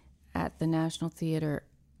at the National Theatre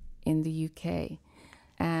in the UK.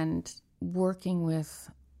 And working with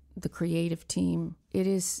the creative team, it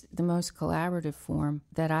is the most collaborative form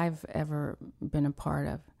that I've ever been a part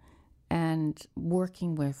of. And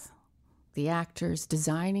working with the actors,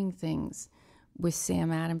 designing things with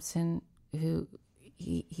Sam Adamson, who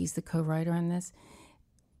he's the co-writer on this,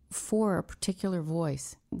 for a particular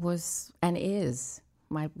voice was and is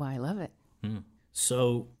why I love it.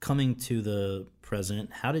 So coming to the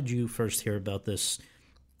present, how did you first hear about this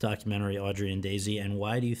documentary, Audrie and Daisy, and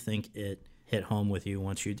why do you think it hit home with you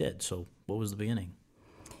once you did? So what was the beginning?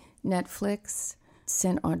 Netflix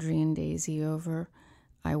sent Audrie and Daisy over.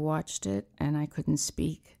 I watched it and I couldn't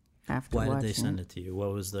speak after watching it. Why did they send it to you?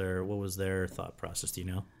 What was their thought process? Do you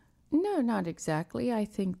know? No, not exactly. I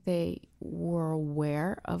think they were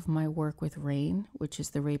aware of my work with RAIN, which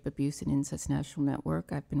is the Rape, Abuse, and Incest National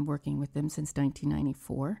Network. I've been working with them since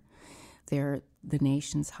 1994. They're the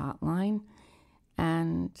nation's hotline.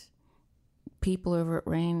 And people over at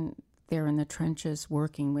RAIN, they're in the trenches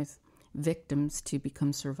working with victims to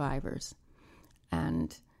become survivors.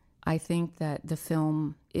 And I think that the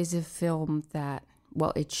film is a film that,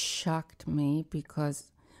 well, it shocked me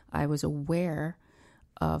because I was aware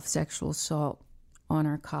of sexual assault on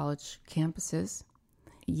our college campuses.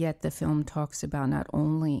 Yet the film talks about not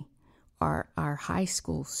only our high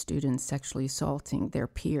school students sexually assaulting their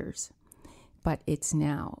peers, but it's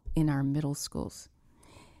now in our middle schools.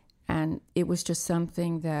 And it was just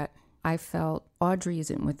something that I felt Audrie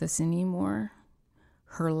isn't with us anymore.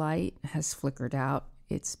 Her light has flickered out.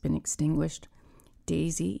 It's been extinguished.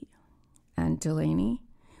 Daisy and Delaney,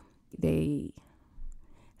 they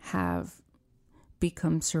have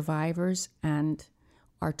become survivors and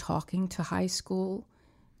are talking to high school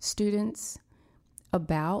students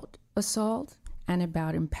about assault and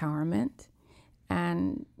about empowerment.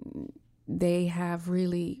 And they have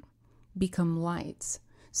really become lights.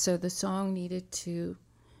 So the song needed to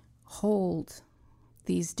hold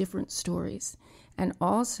these different stories and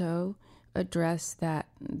also address that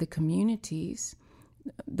the communities,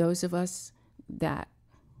 those of us that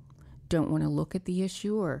don't want to look at the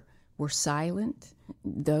issue or were silent,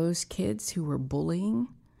 those kids who were bullying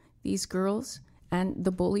these girls, and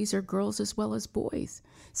the bullies are girls as well as boys.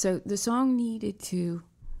 So the song needed to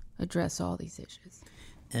address all these issues.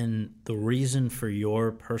 And the reason for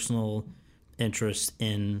your personal interest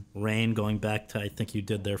in RAIN, going back to, I think you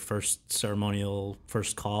did their first ceremonial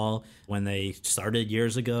first call when they started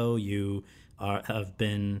years ago. You have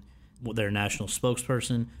been their national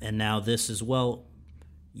spokesperson, and now this as well.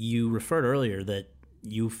 You referred earlier that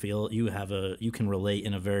you feel you can relate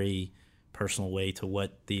in a very personal way to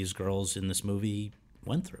what these girls in this movie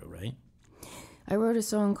went through, right? I wrote a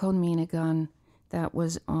song called Minagun that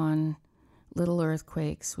was on Little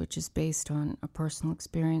Earthquakes, which is based on a personal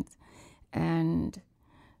experience. And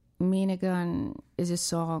Minagun is a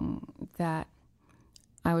song that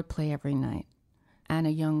I would play every night. And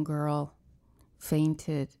a young girl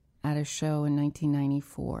fainted at a show in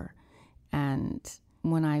 1994. And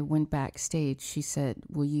when I went backstage, she said,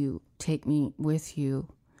 "Will you take me with you?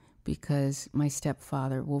 Because my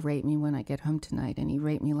stepfather will rape me when I get home tonight, and he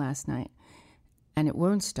raped me last night. And it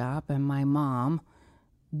won't stop, and my mom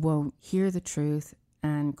won't hear the truth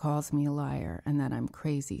and calls me a liar and that I'm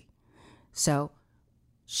crazy." So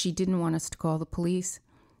she didn't want us to call the police.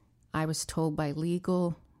 I was told by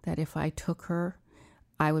legal that if I took her,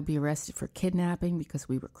 I would be arrested for kidnapping because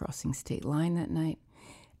we were crossing state line that night.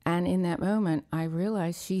 And in that moment, I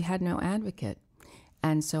realized she had no advocate.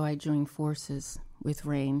 And so I joined forces with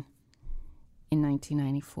RAIN in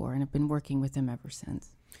 1994 and have been working with them ever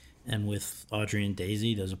since. And with Audrie and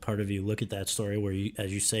Daisy, does a part of you look at that story where, you,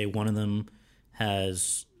 as you say, one of them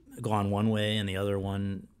has gone one way and the other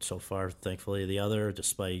one, so far, thankfully, the other,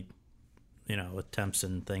 despite, attempts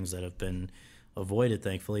and things that have been avoided,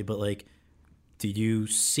 thankfully. But, did you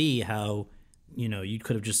see how, you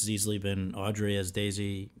could have just as easily been Audrie as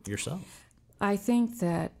Daisy yourself? I think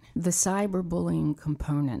that the cyberbullying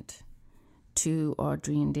component to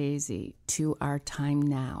Audrie and Daisy, to our time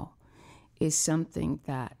now, is something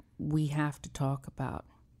that we have to talk about.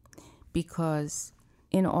 Because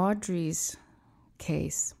in Audrie's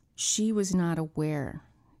case, she was not aware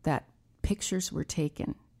that pictures were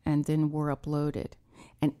taken and then were uploaded,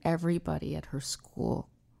 and everybody at her school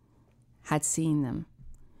had seen them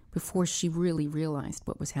before she really realized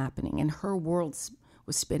what was happening. And her world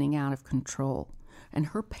was spinning out of control. And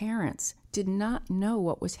her parents did not know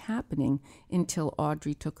what was happening until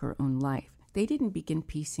Audrie took her own life. They didn't begin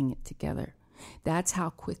piecing it together. That's how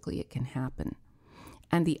quickly it can happen.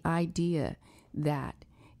 And the idea that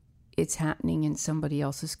it's happening in somebody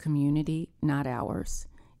else's community, not ours,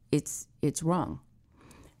 it's wrong.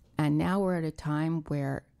 And now we're at a time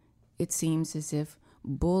where it seems as if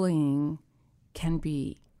bullying can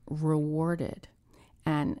be rewarded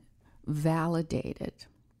and validated.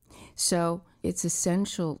 So it's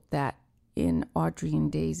essential that in Audrie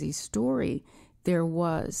and Daisy's story,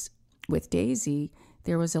 with Daisy,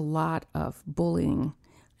 there was a lot of bullying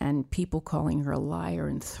and people calling her a liar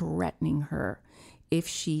and threatening her if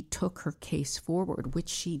she took her case forward, which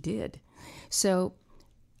she did. So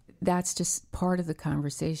that's just part of the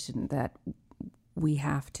conversation that we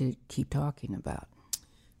have to keep talking about.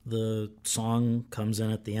 The song comes in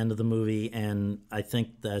at the end of the movie, and I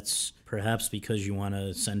think that's perhaps because you want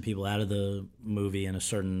to send people out of the movie in a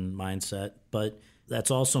certain mindset, but that's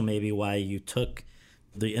also maybe why you took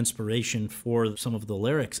the inspiration for some of the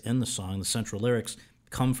lyrics in the song. The central lyrics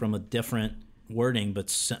come from a different wording but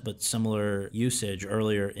similar usage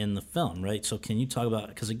earlier in the film, right? So can you talk about,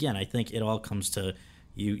 because again, I think it all comes to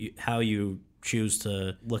you how you choose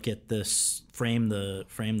to look at this, frame the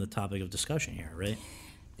topic of discussion here, right?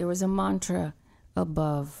 There was a mantra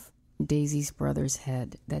above Daisy's brother's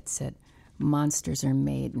head that said, "Monsters are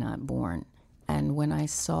made, not born." And when I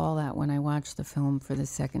saw that, when I watched the film for the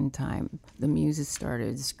second time, the muses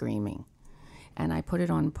started screaming. And I put it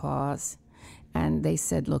on pause, and they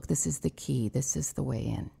said, look, this is the key, this is the way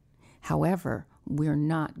in. However, we're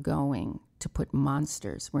not going to put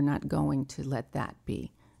monsters, we're not going to let that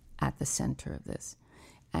be at the center of this.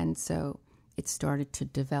 And so it started to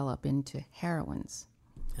develop into heroines.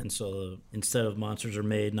 And so instead of monsters are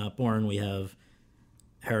made, not born, we have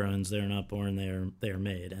heroines. They're not born, they are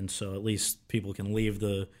made. And so at least people can leave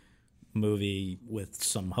the movie with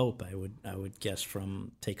some hope, I would guess,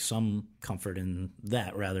 take some comfort in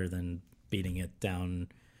that rather than beating it down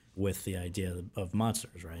with the idea of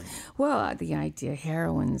monsters, right? Well, the idea,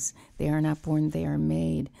 heroines, they are not born, they are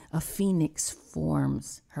made. A phoenix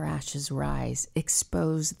forms, her ashes rise,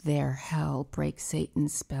 expose their hell, break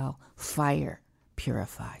Satan's spell, fire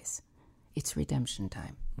purifies. It's redemption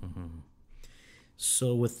time. Mm-hmm.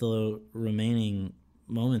 So with the remaining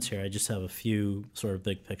moments here, I just have a few sort of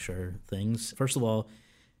big picture things. First of all,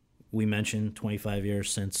 we mentioned 25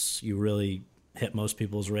 years since you really hit most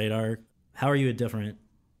people's radar. How are you a different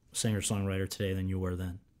singer-songwriter today than you were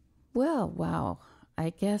then? Well, wow.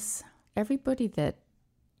 I guess everybody that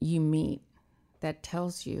you meet that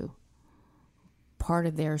tells you part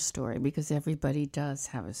of their story, because everybody does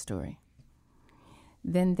have a story,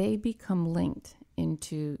 then they become linked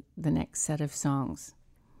into the next set of songs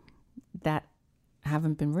that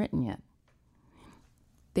haven't been written yet.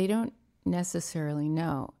 They don't necessarily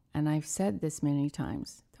know, and I've said this many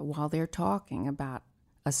times, that while they're talking about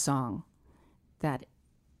a song that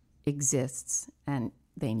exists and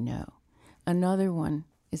they know, another one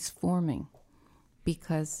is forming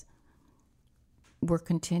because we're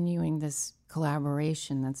continuing this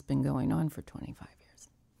collaboration that's been going on for 25 years.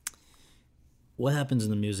 What happens in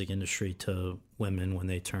the music industry to women when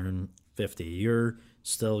they turn 50? You're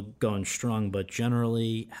still going strong, but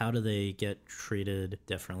generally, how do they get treated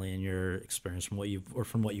differently in your experience from what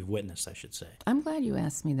you've witnessed, I should say? I'm glad you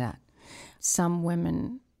asked me that. Some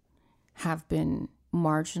women have been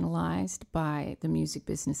marginalized by the music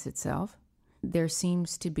business itself. There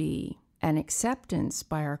seems to be an acceptance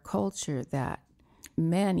by our culture that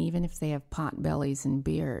men, even if they have pot bellies and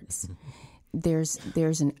beards, there's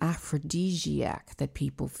an aphrodisiac that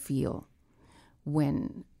people feel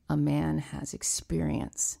when a man has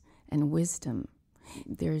experience and wisdom.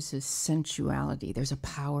 There's a sensuality, there's a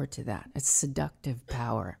power to that, a seductive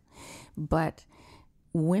power. But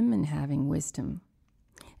women having wisdom,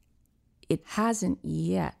 it hasn't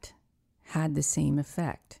yet had the same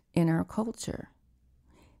effect in our culture.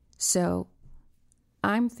 So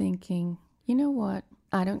I'm thinking, you know what?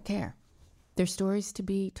 I don't care. There's stories to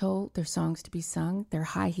be told, there's songs to be sung, there are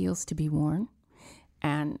high heels to be worn,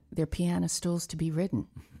 and there are piano stools to be ridden.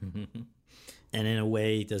 And in a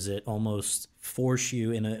way, does it almost force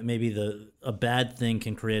you, maybe a bad thing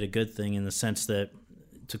can create a good thing in the sense that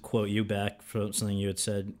to quote you back from something you had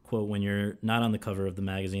said, quote, when you're not on the cover of the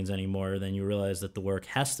magazines anymore, then you realize that the work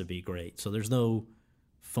has to be great. So there's no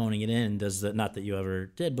phoning it in. Does that, not that you ever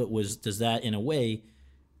did, but does that in a way,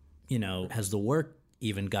 has the work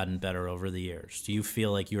even gotten better over the years? Do you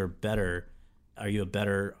feel like you're better? Are you a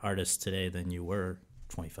better artist today than you were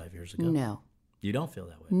 25 years ago? No. You don't feel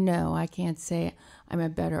that way? No, I can't say I'm a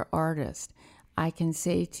better artist. I can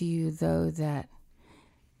say to you, though, that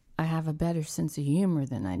I have a better sense of humor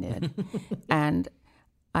than I did. And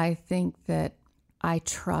I think that I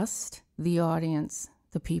trust the audience,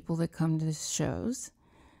 the people that come to the shows,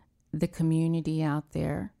 the community out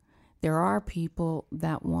there. There are people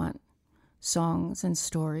that want songs and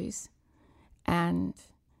stories. And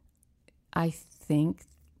I think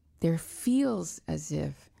there feels as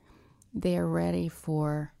if they are ready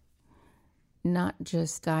for not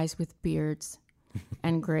just guys with beards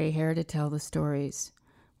and gray hair to tell the stories,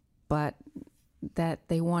 but that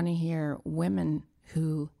they want to hear women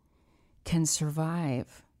who can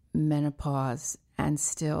survive menopause and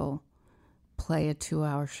still play a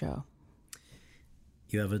 2-hour show.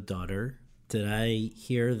 You have a daughter. Did I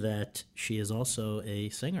hear that she is also a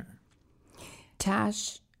singer?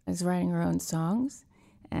 Tash is writing her own songs,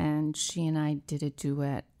 and she and I did a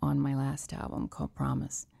duet on my last album called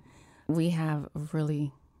Promise. We have a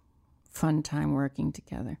really fun time working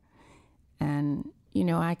together. And,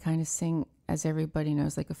 I kind of sing, as everybody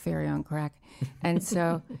knows, like a fairy on crack. And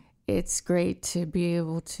so it's great to be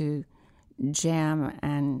able to jam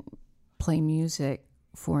and play music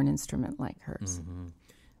for an instrument like hers. Mm-hmm.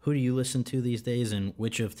 Who do you listen to these days, and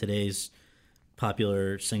which of today's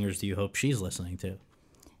popular singers do you hope she's listening to?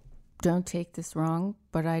 Don't take this wrong,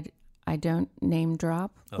 but I don't name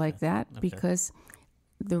drop like that because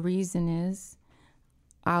the reason is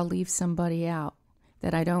I'll leave somebody out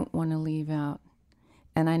that I don't want to leave out.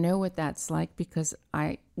 And I know what that's like because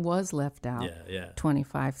I was left out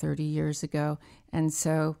 25, 30 years ago. And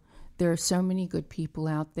so there are so many good people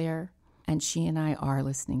out there, and she and I are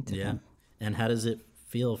listening to them. And how does it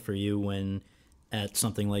feel for you when at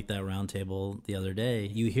something like that roundtable the other day,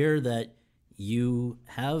 you hear that you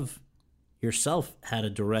have yourself had a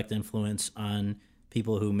direct influence on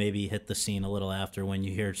people who maybe hit the scene a little after? When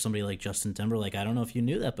you hear somebody like Justin Timberlake, I don't know if you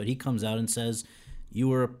knew that, but he comes out and says you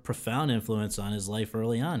were a profound influence on his life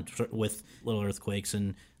early on with Little Earthquakes,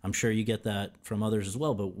 and I'm sure you get that from others as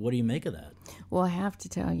well, but what do you make of that? Well, I have to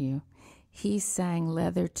tell you, he sang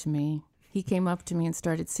Leather to me. He came up to me and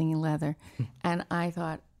started singing Leather, and I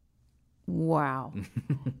thought, wow,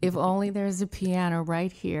 if only there's a piano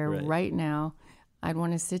right here, right now, I'd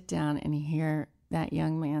want to sit down and hear that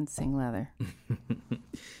young man sing Leather.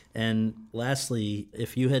 And lastly,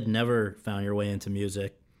 if you had never found your way into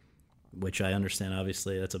music, which I understand,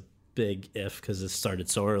 obviously, that's a big if because it started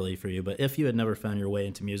so early for you, but if you had never found your way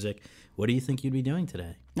into music, what do you think you'd be doing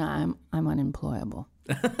today? I'm unemployable.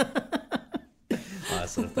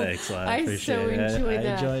 Awesome. Thanks. Well, I appreciate so it. enjoyed I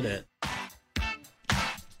that. enjoyed it.